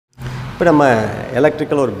இப்போ நம்ம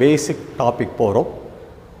எலக்ட்ரிக்கல் ஒரு பேசிக் டாபிக் போகிறோம்.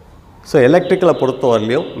 ஸோ எலக்ட்ரிக்கலை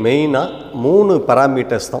பொறுத்தவரையிலையும் மெயினாக 3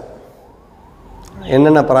 பேராமீட்டர்ஸ் தான்.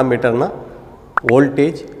 என்னென்ன பேராமீட்டர்னால்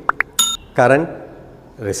வோல்டேஜ், கரண்ட்,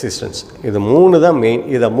 ரெசிஸ்டன்ஸ். இது 3 தான் மெயின்.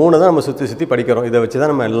 இதை 3 தான் நம்ம சுற்றி படிக்கிறோம். இதை வச்சு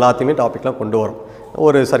தான் நம்ம எல்லாத்தையுமே டாப்பிக்லாம் கொண்டு வரோம்.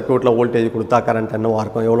 ஒரு சர்க்யூட்டில் வோல்டேஜ் கொடுத்தா கரண்ட் என்னவாக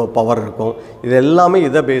இருக்கும், எவ்வளோ பவர் இருக்கும், இது எல்லாமே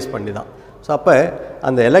இதை பேஸ் பண்ணி தான். ஸோ அப்போ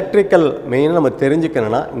அந்த எலக்ட்ரிக்கல் மெயினாக நம்ம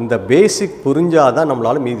தெரிஞ்சுக்கணுன்னா இந்த பேசிக் புரிஞ்சால் தான்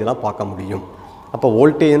நம்மளால் மீதிலாம் பார்க்க முடியும். அப்போ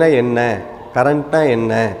வோல்டேஜ்னால் என்ன, கரண்ட்னால்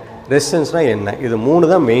என்ன, ரெசிஸ்டன்ஸ்னால் என்ன, இது 3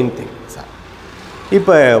 தான் மெயின் திங் சார்.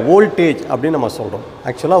 இப்போ வோல்டேஜ் அப்படின்னு நம்ம சொல்கிறோம்.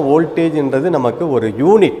 ஆக்சுவலாக வோல்டேஜ்ன்றது நமக்கு ஒரு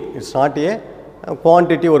unit. It's not a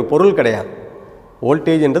quantity, ஒரு பொருள் கிடையாது.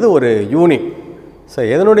 வோல்டேஜ்ன்றது ஒரு யூனிட். ஸோ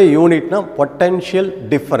எதனுடைய யூனிட்னா பொட்டன்ஷியல்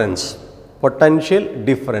டிஃபரன்ஸ். பொட்டன்ஷியல்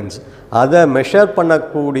டிஃபரன்ஸ் அதை மெஷர்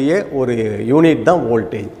பண்ணக்கூடிய ஒரு யூனிட் தான்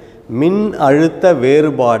வோல்டேஜ். மின் அழுத்த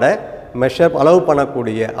வேறுபாடை அளவு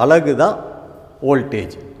பண்ணக்கூடிய அலகு தான்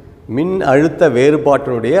வோல்டேஜ். மின் அழுத்த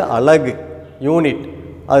வேறுபாட்டினுடைய அலகு யூனிட்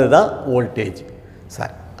அதுதான் வோல்டேஜ்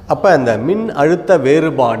சார். அப்போ அந்த மின் அழுத்த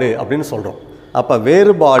வேறுபாடு அப்படின்னு சொல்கிறோம். அப்போ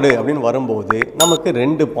வேறுபாடு அப்படின்னு வரும்போது நமக்கு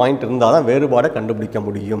 2 பாயிண்ட் இருந்தால் தான் வேறுபாடை கண்டுபிடிக்க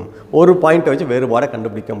முடியும். ஒரு பாயிண்ட்டை வச்சு வேறுபாடை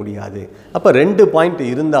கண்டுபிடிக்க முடியாது. அப்போ 2 பாயிண்ட்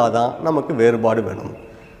இருந்தால் தான் நமக்கு வேறுபாடு வேணும்.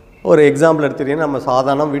 ஒரு எக்ஸாம்பிள் எடுத்துக்கிட்டிங்கன்னா நம்ம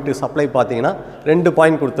சாதாரண வீட்டு சப்ளை பார்த்தீங்கன்னா 2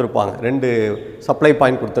 பாயிண்ட் கொடுத்துருப்பாங்க. 2 சப்ளை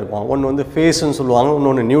பாயிண்ட் கொடுத்துருப்பாங்க. ஒன்று வந்து ஃபேஸ்ன்னு சொல்லுவாங்க,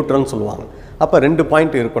 இன்னொன்று நியூட்ரல்னு சொல்லுவாங்க. அப்போ 2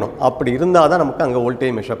 பாயிண்ட் இருக்கணும். அப்படி இருந்தால் தான் நமக்கு அங்கே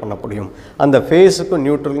வோல்டேஜ் மெஷர் பண்ண முடியும். அந்த ஃபேஸுக்கும்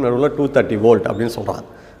நியூட்ரலுக்கும் நடுவில் 230 வோல்ட் அப்படின்னு சொல்கிறாங்க.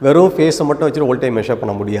 வெறும் ஃபேஸை மட்டும் வச்சுட்டு வோல்டேஜ் மெஷர்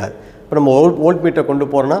பண்ண முடியாது. இப்போ நம்ம வோல்ட் மீட்டர் கொண்டு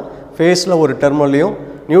போகிறோன்னா ஃபேஸில் ஒரு டெர்மல்லையும்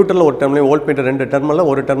நியூட்ரலில் ஒரு டெர்மலையும் வோல்ட் மீட்டர் 2 டெர்மலில்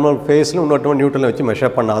ஒரு டெர்மல் ஃபேஸில் இன்னொரு டெர்மல் நியூட்ரலில் வச்சு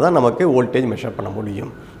மெஷர் பண்ணால் தான் நமக்கு வோல்டேஜ் மெஷர் பண்ண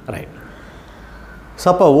முடியும். ரைட். ஸோ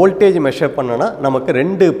அப்போ வோல்டேஜ் மெஷர் பண்ணோன்னா நமக்கு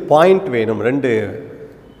 2 பாயிண்ட் வேணும். 2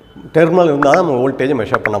 டெர்மல் இருந்தால் தான் நம்ம வோல்டேஜை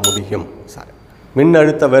மெஷர் பண்ண முடியும் சார். மின்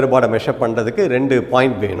அழுத்த வேறுபாடை மெஷர் பண்ணுறதுக்கு 2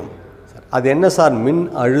 பாயிண்ட் வேணும் சார். அது என்ன சார் மின்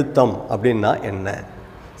அழுத்தம் அப்படின்னா என்ன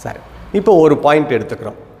சார்? இப்போ ஒரு பாயிண்ட்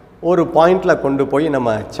எடுத்துக்கிறோம். ஒரு பாயிண்டில் கொண்டு போய் நம்ம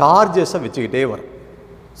சார்ஜஸை வச்சுக்கிட்டே வரோம்.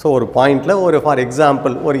 ஸோ ஒரு பாயிண்டில் ஒரு ஃபார்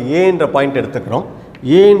எக்ஸாம்பிள் ஒரு ஏன்ற பாயிண்ட் எடுத்துக்கிறோம்.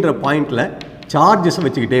 ஏன்ற பாயிண்டில் சார்ஜஸை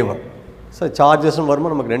வச்சுக்கிட்டே வரும். ஸோ சார்ஜஸ்ன்னு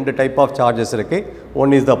வரும்போது நமக்கு 2 டைப் ஆஃப் சார்ஜஸ் இருக்குது.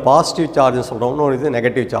 ஒன் இஸ் த பாசிட்டிவ் சார்ஜ்னு சொல்கிறோம், இன்னொன்று இது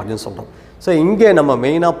நெகட்டிவ் சார்ஜ்னு சொல்கிறோம். ஸோ இங்கே நம்ம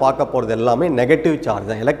மெயினாக பார்க்க போகிறது எல்லாமே நெகட்டிவ் சார்ஜ்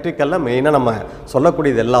தான். எலக்ட்ரிக்கலில் மெயினாக நம்ம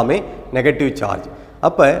சொல்லக்கூடியது எல்லாமே நெகட்டிவ் சார்ஜ்.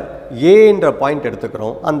 அப்போ ஏன்ற பாயிண்ட்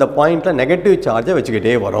எடுத்துக்கிறோம். அந்த பாயிண்டில் நெகட்டிவ் சார்ஜை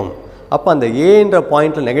வச்சுக்கிட்டே வரும். அப்போ அந்த ஏன்ற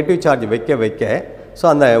பாயிண்டில் நெகட்டிவ் சார்ஜ் வைக்க ஸோ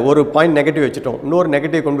அந்த ஒரு பாயிண்ட் நெகட்டிவ் வச்சுட்டோம், இன்னொரு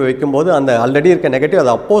நெகட்டிவ் கொண்டு போய் வைக்கும்போது அந்த ஆல்ரெடி இருக்க நெகட்டிவ்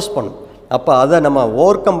அதை அப்போஸ் பண்ணும். அப்போ அதை நம்ம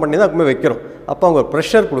ஓவர் கம் பண்ணி தான் கொண்டு போய் வைக்கிறோம். அப்போ அவங்க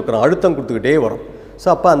ப்ரெஷர் கொடுக்குறோம், அழுத்தம் கொடுத்துக்கிட்டே வரும். ஸோ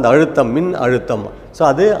அப்போ அந்த அழுத்தம் மின் அழுத்தம். ஸோ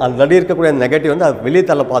அது ஆல்ரெடி இருக்கக்கூடிய அந்த நெகட்டிவ் வந்து அது வெளியே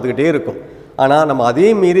தள்ள பார்த்துக்கிட்டே இருக்கும். ஆனால் நம்ம அதே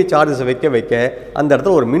மீறி சார்ஜஸ் வைக்க அந்த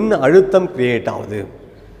இடத்துல ஒரு மின் அழுத்தம் க்ரியேட் ஆகுது.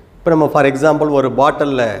 இப்போ நம்ம ஃபார் எக்ஸாம்பிள் ஒரு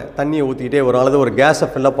பாட்டிலில் தண்ணியை ஊற்றிக்கிட்டே வரும், அல்லது ஒரு கேஸை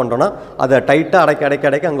ஃபில்லப் பண்ணுறோன்னா அதை டைட்டாக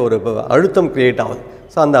அடைக்க அங்கே ஒரு அழுத்தம் க்ரியேட் ஆகுது.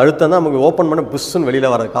 ஸோ அந்த அழுத்தம் தான் நமக்கு ஓப்பன் பண்ண புஷ்ஷுன்னு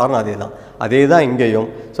வெளியில் வர காரணம் அதே தான் இங்கேயும்.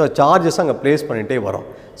 ஸோ சார்ஜஸ் அங்கே ப்ளேஸ் பண்ணிகிட்டே வரும்.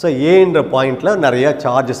 ஸோ ஏன்ற பாயிண்டில் நிறையா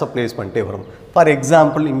சார்ஜஸை ப்ளேஸ் பண்ணிட்டே வரும். ஃபார்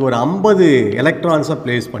எக்ஸாம்பிள் இங்கே ஒரு 50 எலக்ட்ரான்ஸை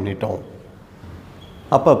ப்ளேஸ் பண்ணிட்டோம்.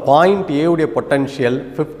 அப்போ point ஏவுடைய potential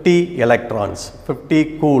 50 electrons, 50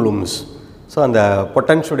 Coulomb's. So அந்த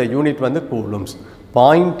பொட்டன்ஷியோடைய யூனிட் வந்து கூலும்ஸ்.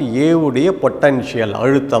 பாயிண்ட் ஏவுடைய பொட்டன்ஷியல்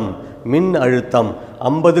அழுத்தம், மின் அழுத்தம்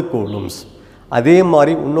 50 கூலும்ஸ். அதே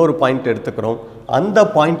மாதிரி இன்னொரு பாயிண்ட் எடுத்துக்கிறோம். அந்த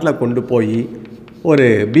பாயிண்டில் கொண்டு போய் ஒரு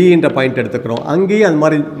பின்ற பாயிண்ட் எடுத்துக்கிறோம். அங்கேயும் அது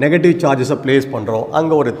மாதிரி நெகட்டிவ் சார்ஜஸை ப்ளேஸ் பண்ணுறோம்.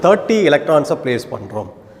 அங்கே ஒரு 30 எலக்ட்ரான்ஸை ப்ளேஸ் பண்ணுறோம்.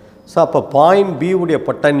 ஸோ அப்போ பாயிண்ட் பி உடைய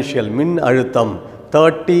பொட்டன்ஷியல் மின் அழுத்தம்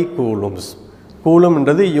 30 கூலும்ஸ்.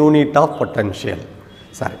 கூலும்ன்றது unit of potential.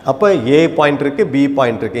 சரி, அப்போ ஏ பாயிண்ட் இருக்குது, பி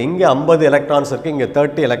பாயிண்ட் இருக்குது. இங்கே 50 எலக்ட்ரான்ஸ் இருக்குது, இங்கே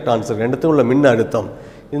 30 எலக்ட்ரான்ஸ் இருக்குது. ரெண்டுத்துக்கும் உள்ள மின் அழுத்தம்,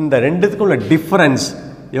 இந்த ரெண்டுத்துக்கும் உள்ள டிஃப்ரென்ஸ்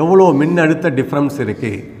எவ்வளோ மின் அழுத்த டிஃப்ரென்ஸ்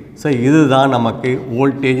இருக்குது. ஸோ இதுதான் நமக்கு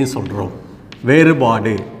வோல்டேஜ்னு சொல்கிறோம்.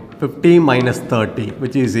 வேறுபாடு 50 - 30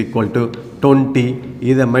 which is equal to 20.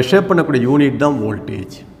 இதை மெஷர் பண்ணக்கூடிய யூனிட் தான்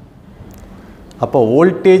வோல்டேஜ். அப்போ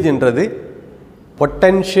வோல்டேஜ்ன்றது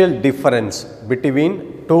பொட்டன்ஷியல் டிஃபரன்ஸ் பிட்வீன்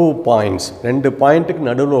 2 பாயிண்ட்ஸ். 2 பாயிண்ட்டுக்கு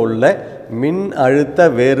நடுவில் உள்ள மின் அழுத்த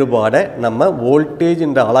வேறுபாடை நம்ம வோல்டேஜ்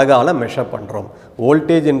என்ற அலகால் மெஷர் பண்ணுறோம்.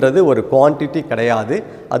 வோல்டேஜ்ன்றது ஒரு குவான்டிட்டி கிடையாது,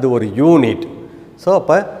 அது ஒரு யூனிட். ஸோ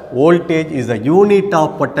அப்போ voltage is the unit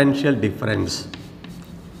of potential difference.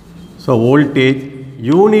 So voltage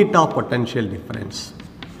unit of potential difference.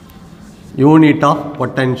 Unit of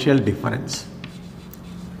potential difference.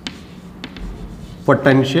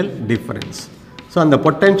 Potential difference. So அந்த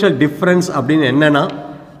பொட்டன்ஷியல் டிஃபரன்ஸ் அப்படின்னு என்னென்னா,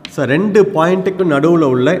 ஸோ 2 பாயிண்ட்டுக்கு நடுவில்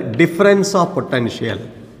உள்ள difference of potential.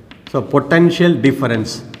 So potential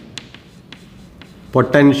difference.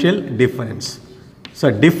 Potential difference. So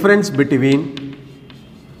difference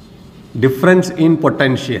in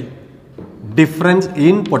potential. Difference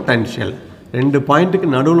in potential. ரெண்டு பாயிண்ட்டுக்கு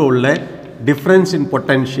நடுவில் உள்ள difference in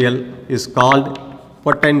potential is called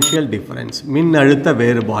potential difference. மின்னழுத்த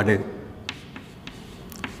வேறுபாடு.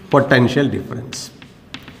 Potential difference.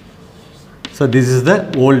 So this is the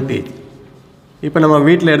voltage. இப்போ நம்ம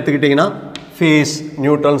வீட்டில் எடுத்துக்கிட்டிங்கன்னா ஃபேஸ்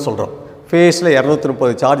நியூட்ரல்னு சொல்கிறோம். ஃபேஸில்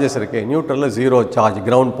 230 சார்ஜஸ் இருக்குது, நியூட்ரலில் 0 சார்ஜ்,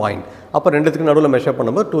 கிரவுண்ட் பாயிண்ட். அப்போ ரெண்டுத்துக்கு நடுவில் மெஷர்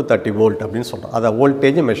பண்ணும்போது 230 வோல்ட் அப்படின்னு சொல்கிறோம். அதை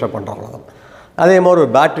வோல்டேஜை மெஷர் பண்ணுறோம், அவ்வளோதான். அதே மாதிரி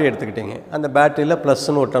ஒரு பேட்டரி எடுத்துக்கிட்டிங்க, அந்த பேட்டரியில்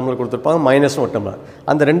ப்ளஸ்ன்னு ஒரு டெர்மினல் கொடுத்துருப்பாங்க, மைனஸ்னு ஒரு டெர்மினல்.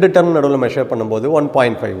 அந்த ரெண்டு டெர்மினல் நடுவில் மெஷர் பண்ணும்போது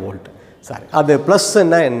 1.5 வோல்ட். சரி, அது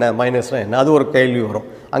ப்ளஸ்ன்னா என்ன, மைனஸ்னால் என்ன, அது ஒரு கேள்வி வரும்.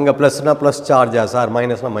 அங்கே ப்ளஸ்னால் ப்ளஸ் சார்ஜா சார்,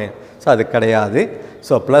 மைனஸ்னால் மைனஸ். ஸோ அது கிடையாது.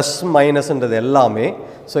 ஸோ ப்ளஸ் மைனஸ்ன்றது எல்லாமே,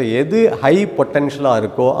 ஸோ எது ஹை பொட்டென்ஷியலாக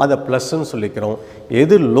இருக்கோ அதை ப்ளஸ்ன்னு சொல்லிக்கிறோம்,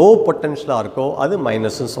 எது லோ பொட்டென்ஷியலாக இருக்கோ அது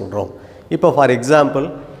மைனஸ்ன்னு சொல்கிறோம். இப்போ ஃபார் எக்ஸாம்பிள்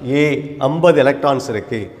ஏ 50 எலக்ட்ரான்ஸ்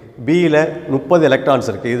இருக்குது, பியில் 30 எலக்ட்ரான்ஸ்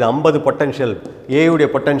இருக்குது. இது 50 பொட்டென்ஷியல், ஏயுடைய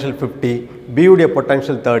பொட்டென்ஷியல் 50, பியுடைய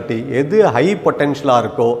பொட்டென்ஷியல் 30. எது ஹை பொட்டென்ஷியலாக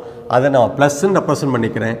இருக்கோ அதை நான் ப்ளஸ்ன்னு ரெப்ரசன்ட்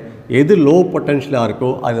பண்ணிக்கிறேன், எது லோ பொட்டென்ஷியலாக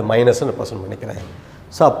இருக்கோ அது மைனஸ்ன்னு ரெப்ரசன்ட் பண்ணிக்கிறேன்.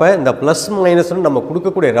 ஸோ அப்போ இந்த ப்ளஸ் மைனஸ்ன்னு நம்ம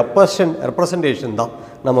கொடுக்கக்கூடிய ரெப்ரசன்டேஷன் தான்,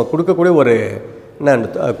 நம்ம கொடுக்கக்கூடிய ஒரு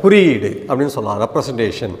குறியீடு அப்படின்னு சொல்லலாம்,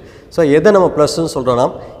 ரெப்ரசன்டேஷன். ஸோ எதை நம்ம ப்ளஸ்ன்னு சொல்கிறோன்னா,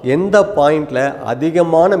 எந்த பாயிண்டில்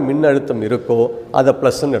அதிகமான மின்னழுத்தம் இருக்கோ அதை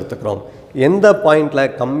ப்ளஸ்ன்னு எடுத்துக்கிறோம், எந்த பாயிண்டில்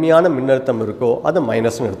கம்மியான மின்னழுத்தம் இருக்கோ அதை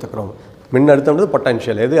மைனஸ்ன்னு எடுத்துக்கிறோம். மின்னழுத்தம்ன்றது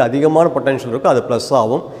பொட்டென்ஷியல், எது அதிகமான பொட்டென்ஷியல் இருக்கோ அது ப்ளஸ்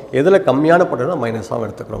ஆகும், எதில் கம்மியான பொட்டென்ஷியல் மைனஸாகவும்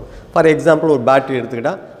எடுத்துக்கிறோம். ஃபார் எக்ஸாம்பிள் ஒரு பேட்டரி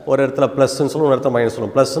எடுத்துக்கிட்டால் ஒரு இடத்துல ப்ளஸ்ன்னு சொல்லுவோம், ஒரு இடத்துல மைனஸ்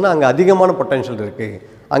சொல்லுவோம். ப்ளஸ்னால் அங்கே அதிகமான பொட்டென்ஷியல் இருக்குது,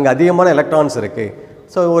 அங்கே அதிகமான எலக்ட்ரான்ஸ் இருக்குது.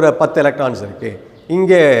 ஸோ ஒரு 10 எலக்ட்ரான்ஸ் இருக்குது,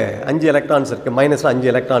 இங்கே 5 எலக்ட்ரான்ஸ் இருக்குது, மைனஸில் 5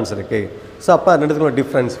 எலக்ட்ரான்ஸ் இருக்குது. ஸோ அப்போ ரெண்டுத்துக்குள்ள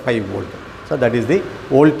difference 5 volt. So that is the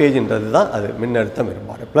வோல்டேஜ்ன்றது தான் அது மின்னழுத்த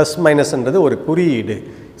வேறுபாடு. ப்ளஸ் மைனஸ்ன்றது ஒரு குறியீடு.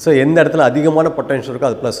 ஸோ எந்த இடத்துல அதிகமான பொட்டென்ஷியல் இருக்கோ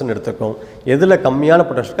அது ப்ளஸ்ன்னு எடுத்துக்கிறோம், எதில் கம்மியான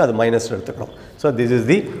பொட்டென்ஷியல் அது மைனஸ்ன்னு எடுத்துக்கிறோம். ஸோ திஸ் இஸ்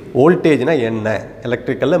தி வோல்டேஜ்னா என்ன,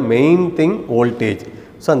 எலக்ட்ரிக்கலில் மெயின் திங் வோல்டேஜ்.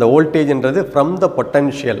 ஸோ அந்த வோல்டேஜ்ன்றது ஃப்ரம் த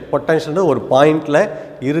பொட்டென்ஷியல்ன்றது ஒரு பாயிண்டில்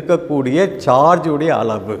இருக்கக்கூடிய சார்ஜுடைய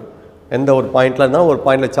அளவு. எந்த ஒரு பாயிண்டில் இருந்தாலும் ஒரு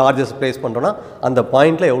பாயிண்டில் சார்ஜஸ் ப்ளேஸ் பண்ணுறோன்னா அந்த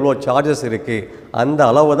பாயிண்டில் எவ்வளோ சார்ஜஸ் இருக்குது அந்த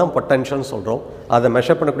அளவு தான் பொட்டென்ஷியல்னு சொல்கிறோம். அதை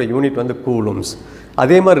மெஷர் பண்ணக்கூடிய யூனிட் வந்து கூலும்ஸ்.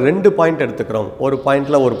 அதே மாதிரி 2 பாயிண்ட் எடுத்துக்கிறோம், ஒரு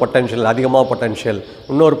பாயிண்டில் ஒரு பொட்டென்ஷியல் அதிகமாக பொட்டென்ஷியல்,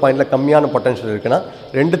 இன்னொரு பாயிண்டில் கம்மியான பொட்டென்ஷியல் இருக்குன்னா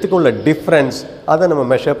ரெண்டுத்துக்கும் உள்ள டிஃப்ரென்ஸ் அதை நம்ம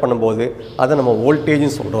மெஷர் பண்ணும்போது அதை நம்ம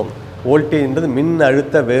வோல்டேஜ்னு சொல்கிறோம். வோல்டேஜ்ன்றது மின்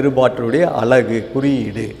அழுத்த வேறுபாட்டுடைய அலகு,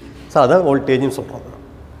 குறியீடு. ஸோ அதான் வோல்டேஜ்னு சொல்கிறோம்.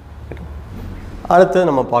 அடுத்து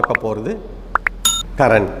நம்ம பார்க்க போகிறது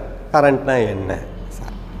கரண்ட். கரண்ட்னா என்ன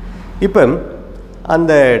சார்? இப்போ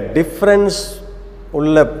அந்த டிஃப்ரென்ஸ்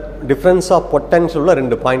ஆஃப் பொட்டென்ஷியல் உள்ள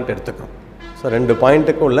 2 பாயிண்ட் எடுத்துக்கிறோம். ஸோ 2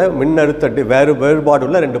 பாயிண்ட்டுக்கு உள்ள மின்னழுத்த வேறுபாடு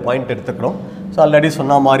உள்ள 2 பாயிண்ட் எடுத்துக்கிறோம். ஸோ ஆல்ரெடி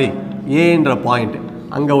சொன்ன மாதிரி ஏன்ற பாயிண்ட்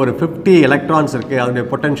அங்கே ஒரு 50 எலக்ட்ரான்ஸ் இருக்குது, அதனுடைய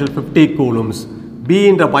பொட்டென்ஷியல் 50 கூலும்ஸ்.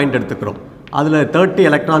 பின்ற பாயிண்ட் எடுத்துக்கிறோம், அதில் 30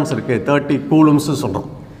 எலக்ட்ரான்ஸ் இருக்குது, 30 கூலும்ஸ்னு சொல்கிறோம்.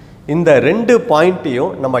 இந்த 2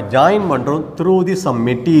 பாயிண்ட்டையும் நம்ம ஜாயின் பண்ணுறோம் through the some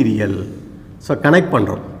material. So connect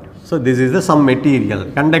பண்ணுறோம். So this is the some material,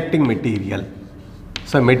 conducting material.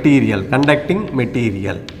 So material, conducting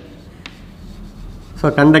material.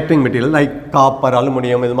 So conducting material like copper,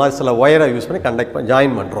 aluminum, இது மாதிரி சில ஒயரை யூஸ் பண்ணி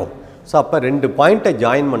ஜாயின் பண்ணுறோம். ஸோ அப்போ 2 பாயிண்ட்டை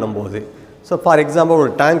ஜாயின் பண்ணும்போது, ஸோ ஃபார் எக்ஸாம்பிள்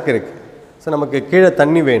ஒரு டேங்க் இருக்குது. ஸோ நமக்கு கீழே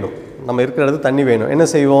தண்ணி வேணும், நம்ம இருக்கிற இடத்துல தண்ணி வேணும், என்ன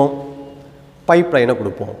செய்வோம், பைப் லைனை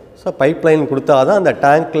கொடுப்போம். ஸோ பைப் லைன் கொடுத்தா தான் அந்த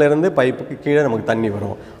டேங்க்லேருந்து பைப்புக்கு கீழே நமக்கு தண்ணி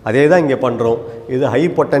வரும். அதே தான் இங்கே பண்ணுறோம். இது ஹை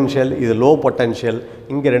பொட்டென்ஷியல், இது லோ பொட்டென்ஷியல்.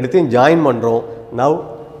 இங்கே ரெண்டுத்தையும் ஜாயின் பண்ணுறோம். Now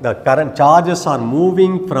the current charges are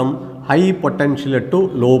moving from high potential to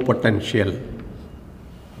low potential.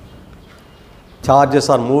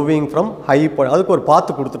 Charges are moving from அதுக்கு ஒரு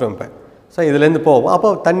பாத்து கொடுத்துட்டோம். இப்போ ஸோ இதுலேருந்து போவோம், அப்போ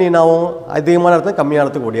தண்ணி நாவும் அதிகமான இடத்துல கம்மியான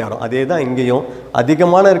இடத்துக்கு ஒடியாரும். அதே தான் இங்கேயும்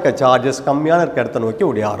அதிகமான இருக்க சார்ஜஸ் கம்மியான இருக்க இடத்த நோக்கி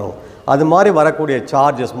ஒடியாரும். அது மாதிரி வரக்கூடிய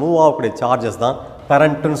சார்ஜஸ், மூவ் ஆகக்கூடிய சார்ஜஸ் தான்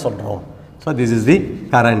கரண்ட்டுன்னு சொல்கிறோம். So this is the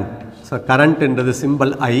current. So கரண்ட்ன்றது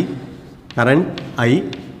simple I, current I.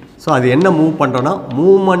 So அது என்ன மூவ் பண்ணுறோன்னா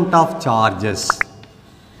movement of charges,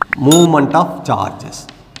 movement of charges,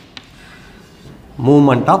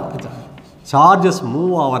 movement of charges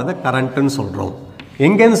move ஆகிறத கரண்ட்டுன்னு சொல்கிறோம்.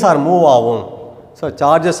 எங்கேருந்து சார் மூவ் ஆகும்? So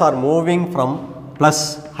charges are moving from plus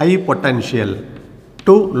high potential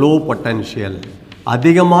to low potential.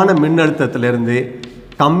 அதிகமான மின்னழுத்தத்திலிருந்து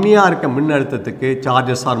கம்மியாக இருக்க மின்னழுத்தத்துக்கு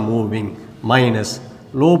charges are moving minus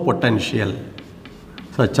low potential.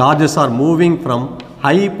 So charges are moving from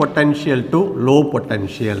high potential to low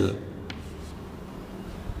potential.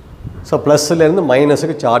 So ப்ளஸ்லேருந்து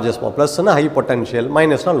மைனஸுக்கு charges போகும். ப்ளஸ்னால் high potential,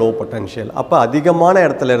 மைனஸ்னால் low potential. அப்போ அதிகமான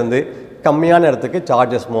இடத்துலேருந்து கம்மியான இடத்துக்கு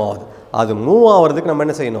charges move ஆகுது. அது மூவ் ஆகிறதுக்கு நம்ம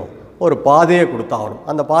என்ன செய்யணும், ஒரு பாதையை கொடுத்தாகணும்.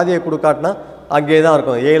 அந்த பாதையை கொடுக்காட்டினா அங்கேயே தான்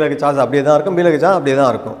இருக்கும். ஏல இருக்க சார்ஜ் அப்படியே தான் இருக்கும், பியில் இருக்க சார்ஜ் அப்படியே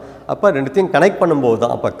தான் இருக்கும். அப்போ ரெண்டுத்தையும் கனெக்ட் பண்ணும்போது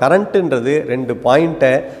தான், அப்போ கரண்ட்டுன்றது 2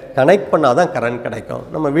 பாயிண்ட்டை கனெக்ட் பண்ணால் தான் கரண்ட் கிடைக்கும்.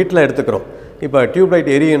 நம்ம வீட்டில் எடுத்துக்கிறோம், இப்போ டியூப்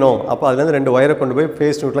லைட் எரியணும், அப்போ அதுலேருந்து 2 ஒயரை கொண்டு போய்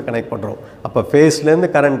ஃபேஸ் நியூட்ரலில் கனெக்ட் பண்ணுறோம். அப்போ ஃபேஸ்லேருந்து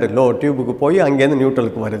கரண்ட் லோ டியூபுக்கு போய் அங்கேருந்து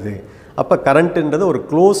நியூட்ரலுக்கு வருது. அப்போ கரண்ட்டுன்றது ஒரு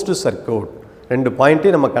க்ளோஸ்டு சர்க்யூட். 2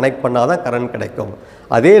 பாயிண்ட்டையும் நம்ம கனெக்ட் பண்ணால் தான் கரண்ட் கிடைக்கும்.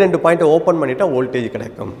 அதே 2 பாயிண்ட்டை ஓப்பன் பண்ணிட்டால் வோல்டேஜ்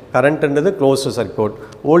கிடைக்கும். கரண்ட்டுன்றது க்ளோஸ்டு சர்க்யூட்,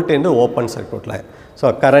 வோல்டேஜ் ஓப்பன் சர்க்யூட்டில். ஸோ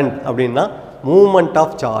கரண்ட் அப்படின்னா மூவ்மெண்ட்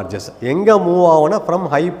ஆஃப் சார்ஜஸ். எங்கே மூவ் ஆகும்னா from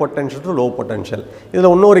high potential to low potential.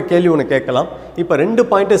 இதில் இன்னொரு கேள்வி ஒன்று கேட்கலாம், இப்போ 2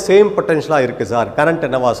 பாயிண்ட்டு சேம் பொட்டன்ஷியலாக இருக்குது சார், கரண்ட்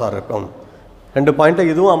என்னவா சார் இருக்கும்? 2 பாயிண்ட்டு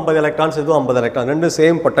இதுவும் 50 எலக்ட்ரான்ஸ் இதுவும் 50 எலக்ட்ரான், 2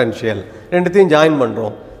 சேம் பொட்டன்ஷியல், ரெண்டுத்தையும் ஜாயின்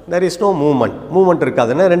பண்ணுறோம். there is no மூவ்மெண்ட்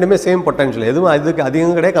இருக்காதுன்னா ரெண்டுமே சேம் பொட்டன்ஷியல், எதுவும் அதுக்கு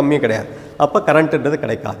அதிகம் கிடையாது கம்மியும் கிடையாது. அப்போ கரண்ட்டுன்றது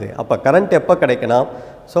கிடைக்காது. அப்போ கரண்ட் எப்போ கிடைக்கணும்?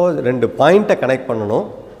 ஸோ 2 பாயிண்ட்டை கனெக்ட் பண்ணணும்.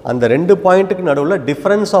 அந்த 2 பாயிண்ட்டுக்கு நடுவில்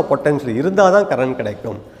டிஃப்ரென்ஸ் ஆஃப் பொட்டன்ஷியல் இருந்தால் தான் கரண்ட்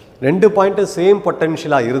கிடைக்கும். 2 பாயிண்ட்டு சேம்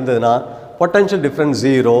பொட்டன்ஷியலாக இருந்ததுன்னா பொட்டன்ஷியல் டிஃப்ரென்ஸ்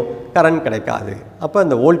 0, கரண்ட் கிடைக்காது. அப்போ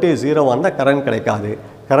அந்த வோல்டேஜ் 0 வந்தால் கரண்ட் கிடைக்காது.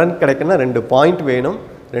 கரண்ட் கிடைக்கணும்னா 2 பாயிண்ட் வேணும்,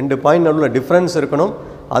 2 பாயிண்ட் நடுவில் டிஃப்ரென்ஸ் இருக்கணும்,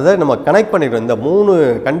 அதை நம்ம கனெக்ட் பண்ணிடுறோம். இந்த 3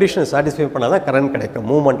 கண்டிஷனை சாட்டிஸ்ஃபை பண்ணால் தான் கரண்ட் கிடைக்கும்.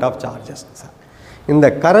 Movement of charges. இந்த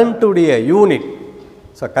கரண்ட்டுடைய யூனிட்,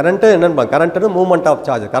 ஸோ கரண்ட்டு என்னென்னு, current movement of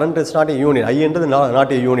charge. Current is not a unit, ஐன்றது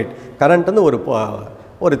not a unit. Current வந்து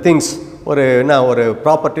ஒரு திங்ஸ், ஒரு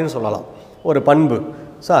ப்ராப்பர்ட்டின்னு சொல்லலாம், ஒரு பண்பு.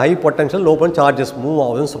 So high potential low potential charges move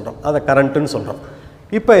ஆகுதுன்னு சொல்கிறோம், அதை கரண்ட்டுன்னு சொல்கிறோம்.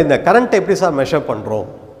 இப்போ இந்த கரண்ட்டை எப்படி சார் மெஷர் பண்ணுறோம்?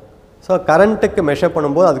 ஸோ கரண்ட்டுக்கு மெஷர்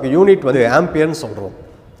பண்ணும்போது அதுக்கு யூனிட் வந்து ஆம்பியர்னு சொல்கிறோம்.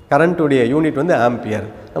 கரண்ட்டுடைய யூனிட் வந்து ஆம்பியர்.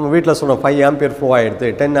 நம்ம வீட்டில் சொல்கிறோம் 5 ஆம்பியர் ஃப்ளோ ஆகிடுது,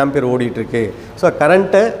 10 ஆம்பியர் ஓடிட்டுருக்கு. ஸோ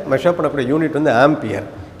கரண்ட்டை மெஷர் பண்ணக்கூடிய யூனிட் வந்து ஆம்பியர்.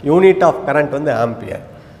 யூனிட் ஆஃப் கரண்ட் வந்து ஆம்பியர்.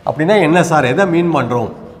 அப்படின்னா என்ன சார், எதை மீன்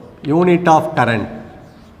பண்ணுறோம்? Unit of current,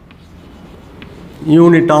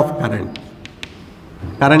 unit of current,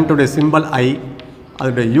 கரண்ட்டுடைய simple I,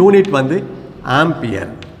 அதோடைய யூனிட் வந்து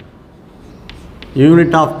ஆம்பியர்.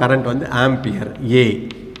 யூனிட் ஆஃப் கரண்ட் வந்து ஆம்பியர், A.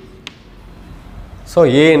 ஸோ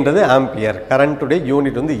ஏன்றது ஆம்பியர், கரண்ட்டுடைய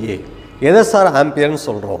யூனிட் வந்து A. எதை சார் ஆம்பியர்னு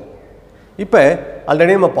சொல்கிறோம்? இப்போ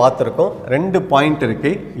ஆல்ரெடி நம்ம பார்த்துருக்கோம், 2 பாயிண்ட்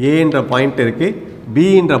இருக்குது, ஏன்ற பாயிண்ட் இருக்குது,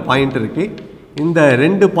 பின்ற பாயிண்ட் இருக்குது. இந்த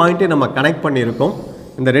 2 பாயிண்ட்டை நம்ம கனெக்ட் பண்ணியிருக்கோம்.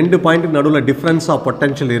 இந்த 2 பாயிண்ட்டுக்கு நடுவில் டிஃப்ரென்ஸ் ஆஃப்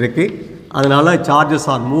பொட்டன்ஷியல் இருக்குது. அதனால் charges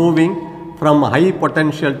are moving from high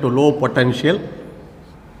potential to low potential.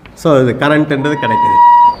 So இது கரண்ட்டுன்றது கிடைக்குது.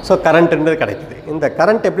 ஸோ கரண்ட்டுன்றது கிடைக்குது. இந்த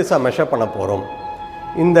கரண்ட் எப்படி சார் மெஷர் பண்ண போகிறோம்?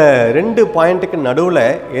 இந்த 2 பாயிண்ட்டுக்கு நடுவில்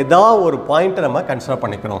ஏதாவது ஒரு பாயிண்ட்டை நம்ம கன்சிடர்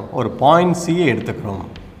பண்ணிக்கிறோம். ஒரு பாயிண்ட் சியை எடுத்துக்கிறோம்.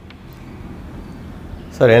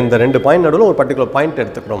 சார் இந்த 2 பாயிண்ட் நடுவில் ஒரு பர்டிகுலர் பாயிண்ட்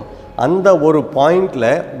எடுத்துக்கிறோம். அந்த ஒரு பாயிண்டில்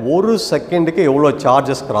 1 செகண்டுக்கு எவ்வளோ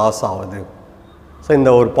சார்ஜஸ் கிராஸ் ஆகுது? ஸோ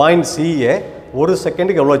இந்த ஒரு பாயிண்ட் சியை 1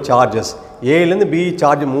 செகண்டுக்கு எவ்வளோ சார்ஜஸ், ஏலேருந்து பி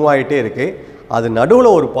சார்ஜ் மூவ் ஆகிட்டே இருக்குது. அது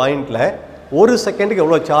நடுவில் ஒரு பாயிண்டில் 1 செகண்டுக்கு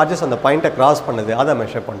எவ்வளோ சார்ஜஸ் அந்த பாயிண்ட்டை கிராஸ் பண்ணுது, அதை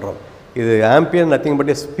மெஷர் பண்ணுறோம். இது ampere nothing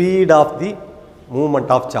but speed of the movement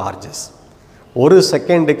of charges. 1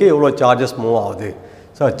 செகண்டுக்கு எவ்வளோ சார்ஜஸ் மூவ் ஆகுது.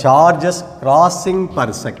 So charges crossing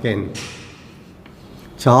per second,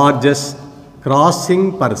 charges crossing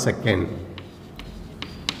per second,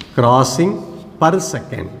 crossing per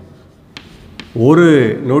second. ஒரு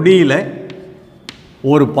நொடியில்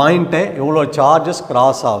ஒரு பாயிண்ட்டை எவ்வளோ சார்ஜஸ்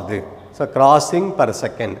கிராஸ் ஆகுது. So crossing per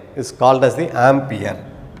second is called as the ampere.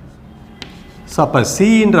 So அப்போ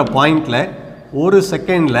சின்ற பாயிண்டில் 1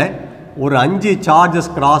 செகண்டில் ஒரு 5 சார்ஜஸ்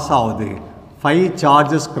கிராஸ் ஆகுது. 5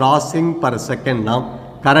 charges crossing per செகண்ட்னா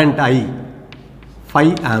current I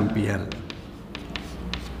 5 ampere.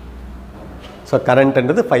 So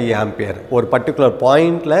கரண்ட்ன்றது 5 ampere. ஒரு பர்டிகுலர்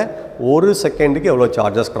பாயிண்டில் 1 செகண்டுக்கு எவ்வளோ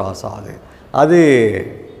சார்ஜஸ் கிராஸ் ஆகுது. அது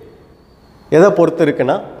எதை பொறுத்து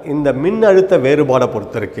இருக்குன்னா இந்த மின்னழுத்த வேறுபாடை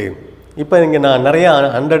பொறுத்து இருக்குது. இப்போ இங்கே நான் நிறையா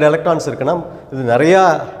 100 எலக்ட்ரான்ஸ் இருக்குன்னா இது நிறையா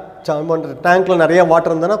டேங்க்கில் நிறையா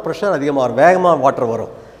வாட்டர் இருந்ததுன்னா ப்ரெஷர் அதிகமாக வரும், வேகமாக வாட்டர்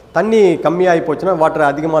வரும். தண்ணி கம்மியாகி போச்சுன்னா, வாட்டர்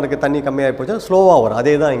அதிகமாக இருக்குது தண்ணி கம்மியாகி போச்சுன்னா ஸ்லோவாக வரும்.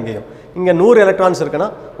 அதே தான் இங்கேயும். இங்கே 100 எலக்ட்ரான்ஸ் இருக்குன்னா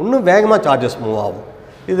இன்னும் வேகமாக சார்ஜஸ் மூவ் ஆகும்.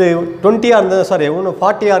 இது 20 இருந்தது சார், இன்னும்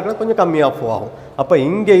 40 இருக்குன்னா கொஞ்சம் கம்மியாக மூவ் ஆகும். அப்போ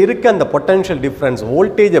இங்கே இருக்க அந்த பொட்டன்ஷியல் டிஃப்ரென்ஸ்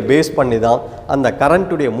வோல்டேஜை பேஸ் பண்ணி தான் அந்த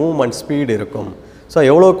கரண்ட்டுடைய மூவ்மெண்ட் ஸ்பீடு இருக்கும். ஸோ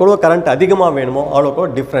எவ்வளோக்கு கரண்ட் அதிகமாக வேணுமோ அவ்வளோக்கு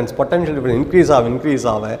டிஃப்ரென்ஸ் பொட்டன்ஷியல் டிஃப்ரென்ஸ் இன்க்ரீஸ்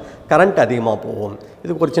ஆக கரண்ட் அதிகமாக போகும்.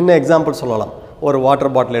 இதுக்கு ஒரு சின்ன எக்ஸாம்பிள் சொல்லலாம். ஒரு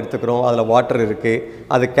வாட்டர் பாட்டில் எடுத்துக்கிறோம், அதில் வாட்டர் இருக்குது,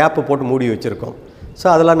 அது கேப்பு போட்டு மூடி வச்சுருக்கோம். ஸோ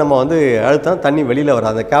அதெல்லாம் நம்ம அழுத்தம் தண்ணி வெளியில்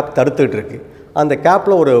வரும், அந்த கேப் தடுத்துக்கிட்டு இருக்குது. அந்த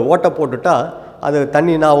கேப்பில் ஒரு ஓட்டை போட்டுட்டால் அது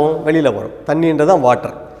தண்ணினாவும் வெளியில் வரும். தண்ணின்றதான்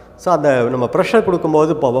வாட்டர். ஸோ அந்த நம்ம ப்ரெஷர்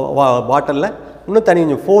கொடுக்கும்போது இப்போ பாட்டிலில் இன்னும் தண்ணி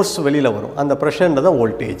கொஞ்சம் ஃபோர்ஸ் வெளியில் வரும். அந்த ப்ரெஷர்ன்றதான்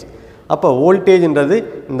வோல்டேஜ். அப்போ வோல்டேஜ்ன்றது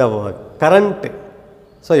இந்த கரண்ட்டு.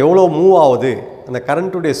 ஸோ எவ்வளோ மூவ் ஆகுது அந்த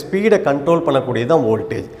கரண்ட்டுடைய ஸ்பீடை கண்ட்ரோல் பண்ணக்கூடியது தான்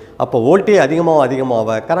வோல்டேஜ். அப்போ வோல்டேஜ்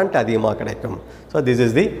அதிகமாக கரண்ட் அதிகமாக கிடைக்கும். ஸோ திஸ்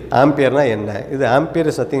இஸ் தி ஆம்பியர்னா என்ன? இது ampere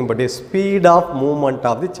is nothing but speed of movement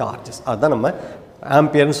of the charges. அதுதான் நம்ம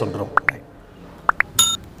ஆம்பியர்னு சொல்கிறோம்.